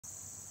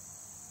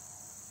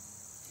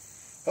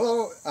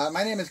Hello,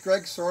 my name is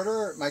Greg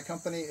Sorter. My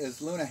company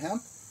is Luna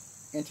Hemp,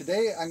 and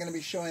today I'm going to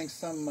be showing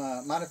some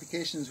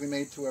modifications we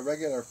made to a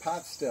regular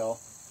pot still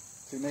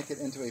to make it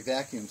into a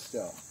vacuum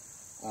still.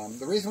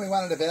 The reason we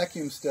wanted a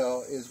vacuum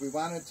still is we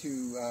wanted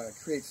to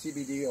create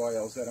CBD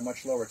oils at a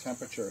much lower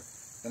temperature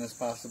than is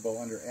possible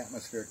under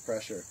atmospheric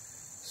pressure.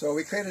 So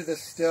we created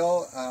this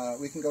still.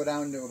 We can go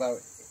down to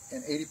about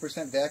an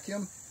 80%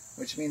 vacuum,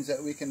 which means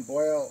that we can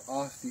boil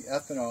off the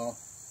ethanol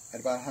at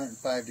about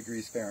 105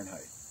 degrees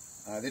Fahrenheit.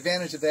 The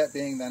advantage of that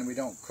being then we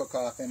don't cook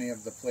off any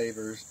of the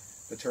flavors,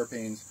 the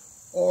terpenes,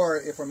 or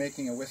if we're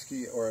making a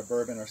whiskey or a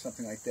bourbon or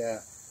something like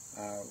that,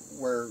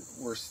 we're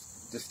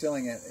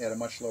distilling it at a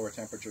much lower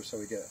temperature so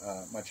we get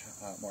much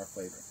more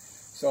flavor.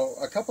 So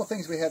a couple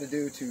things we had to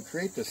do to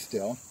create this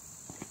still.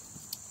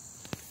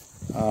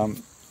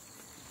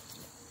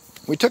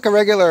 We took a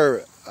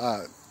regular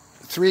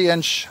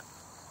 3-inch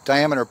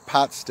diameter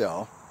pot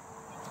still,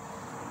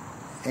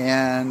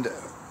 and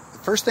the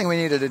first thing we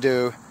needed to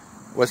do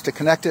was to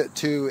connect it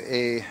to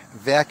a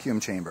vacuum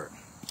chamber.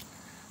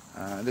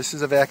 This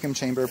is a vacuum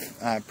chamber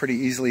pretty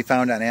easily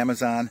found on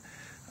Amazon.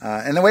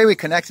 And the way we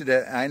connected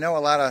it, I know a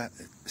lot of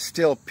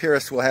still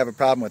purists will have a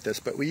problem with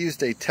this, but we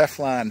used a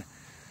Teflon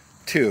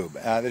tube.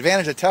 The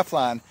advantage of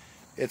Teflon,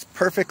 it's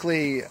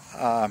perfectly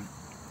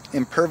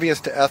impervious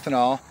to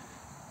ethanol.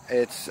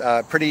 It's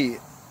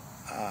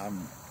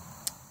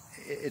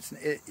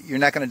you're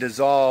not going to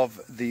dissolve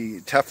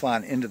the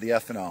Teflon into the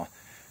ethanol.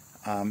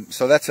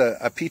 So that's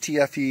a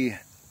PTFE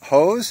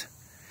hose,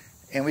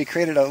 and we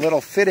created a little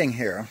fitting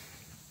here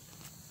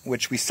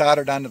which we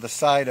soldered onto the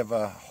side of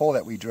a hole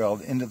that we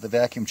drilled into the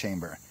vacuum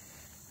chamber,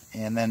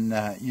 and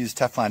then used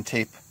Teflon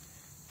tape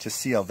to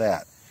seal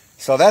that.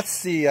 So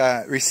that's the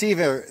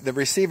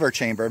receiver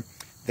chamber.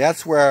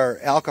 That's where our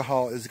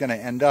alcohol is going to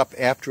end up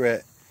after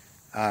it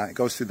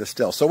goes through the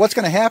still. So what's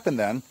going to happen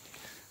then,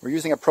 we're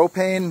using a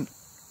propane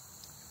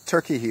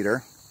turkey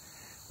heater.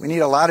 We need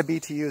a lot of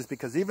BTUs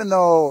because even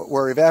though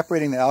we're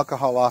evaporating the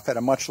alcohol off at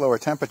a much lower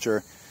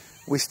temperature,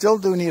 we still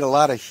do need a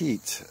lot of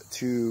heat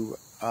to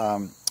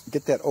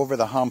get that over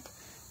the hump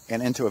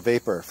and into a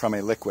vapor from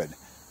a liquid.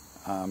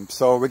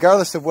 So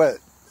regardless of what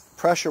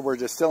pressure we're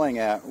distilling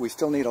at, we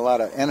still need a lot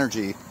of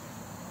energy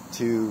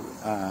to,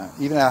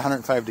 even at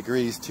 105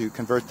 degrees, to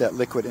convert that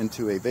liquid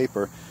into a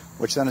vapor,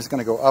 which then is going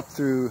to go up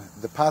through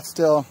the pot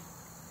still.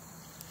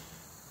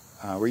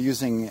 We're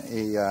using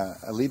a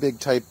Liebig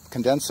type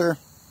condenser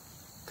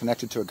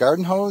connected to a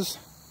garden hose,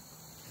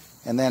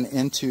 and then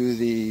into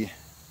the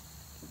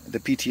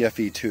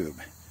PTFE tube.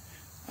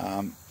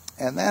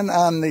 And then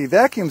on the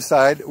vacuum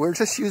side, we're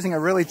just using a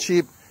really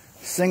cheap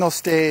single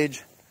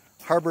stage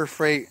Harbor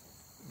Freight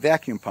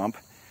vacuum pump.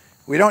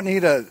 We don't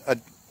need a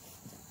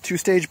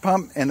 2-stage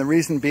pump, and the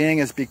reason being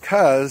is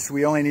because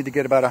we only need to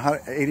get about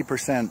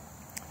 80%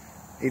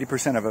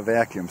 of a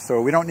vacuum.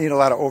 So we don't need a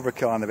lot of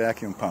overkill on the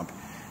vacuum pump.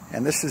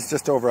 And this is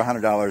just over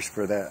 $100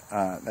 for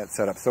that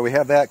setup. So we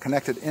have that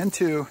connected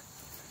into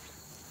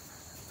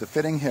the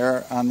fitting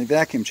here on the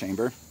vacuum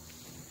chamber.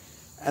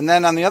 And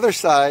then on the other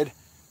side,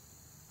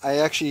 I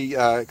actually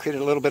created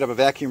a little bit of a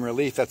vacuum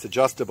relief that's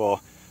adjustable,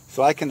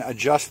 so I can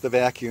adjust the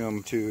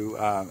vacuum to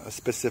a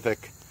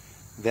specific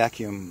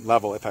vacuum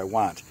level if I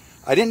want.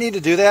 I didn't need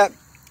to do that,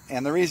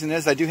 and the reason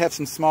is I do have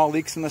some small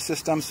leaks in the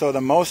system, so the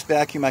most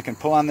vacuum I can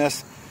pull on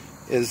this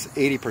is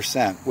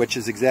 80%, which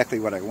is exactly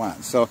what I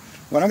want. So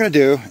what I'm going to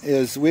do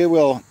is we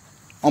will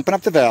open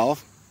up the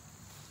valve,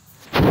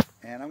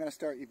 and I'm going to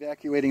start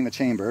evacuating the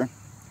chamber,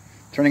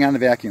 turning on the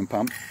vacuum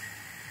pump.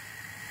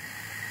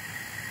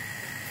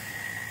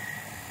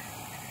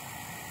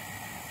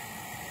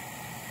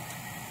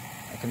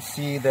 I can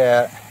see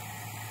that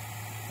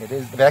the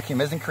vacuum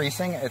is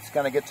increasing. It's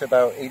going to get to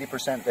about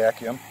 80%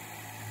 vacuum.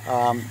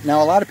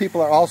 Now a lot of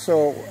people are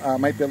also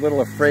might be a little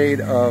afraid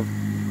of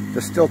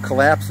the still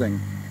collapsing.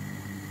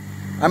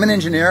 I'm an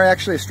engineer,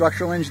 actually a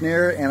structural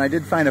engineer, and I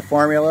did find a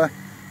formula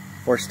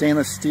for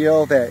stainless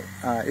steel that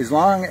as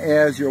long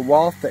as your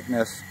wall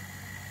thickness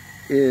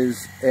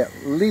is at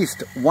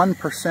least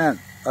 1%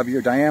 of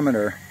your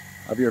diameter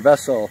of your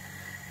vessel,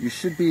 you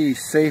should be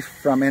safe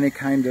from any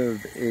kind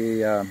of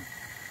a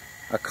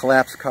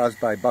collapse caused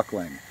by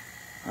buckling.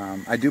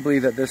 I do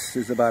believe that this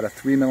is about a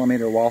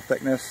 3mm wall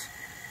thickness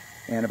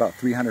and about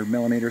 300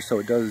 millimeters, so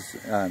it does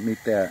meet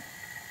that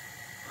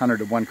 100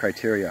 to 1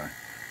 criteria.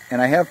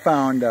 And I have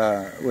found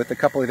with a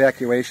couple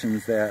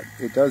evacuations that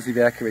it does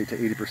evacuate to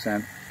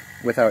 80%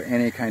 without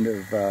any kind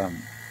of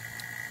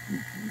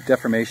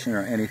deformation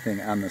or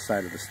anything on the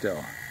side of the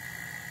still.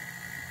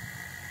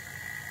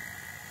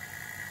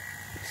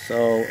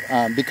 So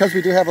because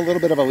we do have a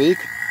little bit of a leak,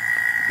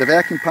 the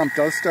vacuum pump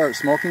does start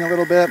smoking a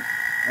little bit,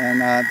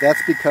 and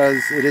that's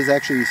because it is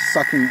actually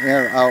sucking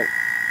air out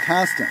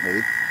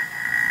constantly.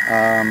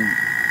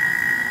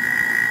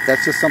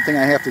 That's just something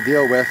I have to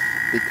deal with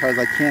because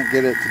I can't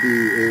get it to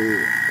be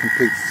a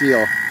complete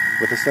seal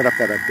with the setup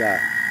that I've got.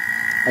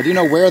 I do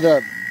know where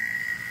the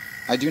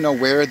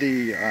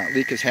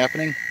leak is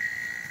happening.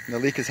 The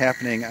leak is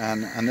happening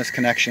on this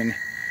connection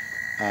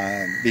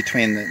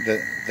between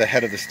the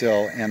head of the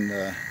still and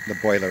the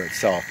boiler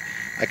itself.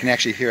 I can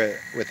actually hear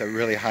it with a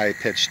really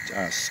high-pitched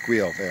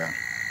squeal there.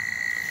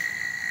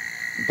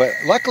 But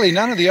luckily,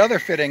 none of the other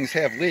fittings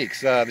have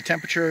leaks. The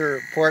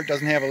temperature port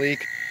doesn't have a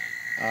leak.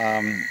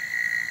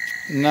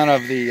 None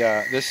of the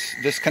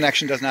this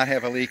connection does not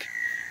have a leak,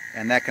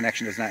 and that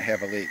connection does not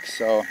have a leak.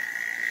 So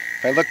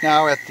if I look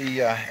now at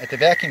the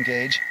vacuum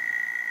gauge,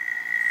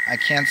 I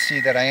can see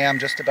that I am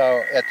just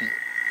about at the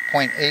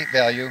 0.8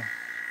 value,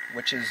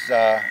 which is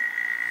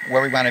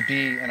where we want to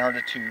be in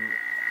order to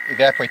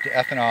evaporate the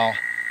ethanol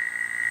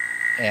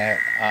at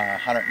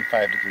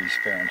 105 degrees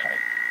Fahrenheit.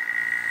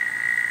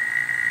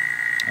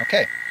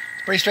 Okay,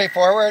 it's pretty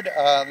straightforward.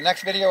 The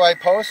next video I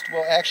post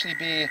will actually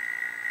be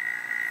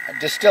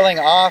distilling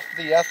off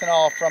the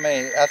ethanol from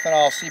a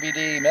ethanol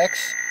CBD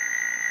mix,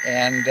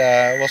 and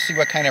we'll see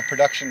what kind of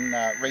production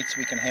rates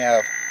we can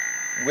have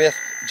with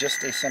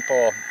just a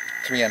simple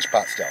 3-inch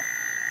pot still.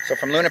 So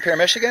from Luna Pier,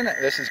 Michigan,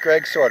 this is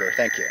Greg Sorter.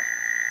 Thank you.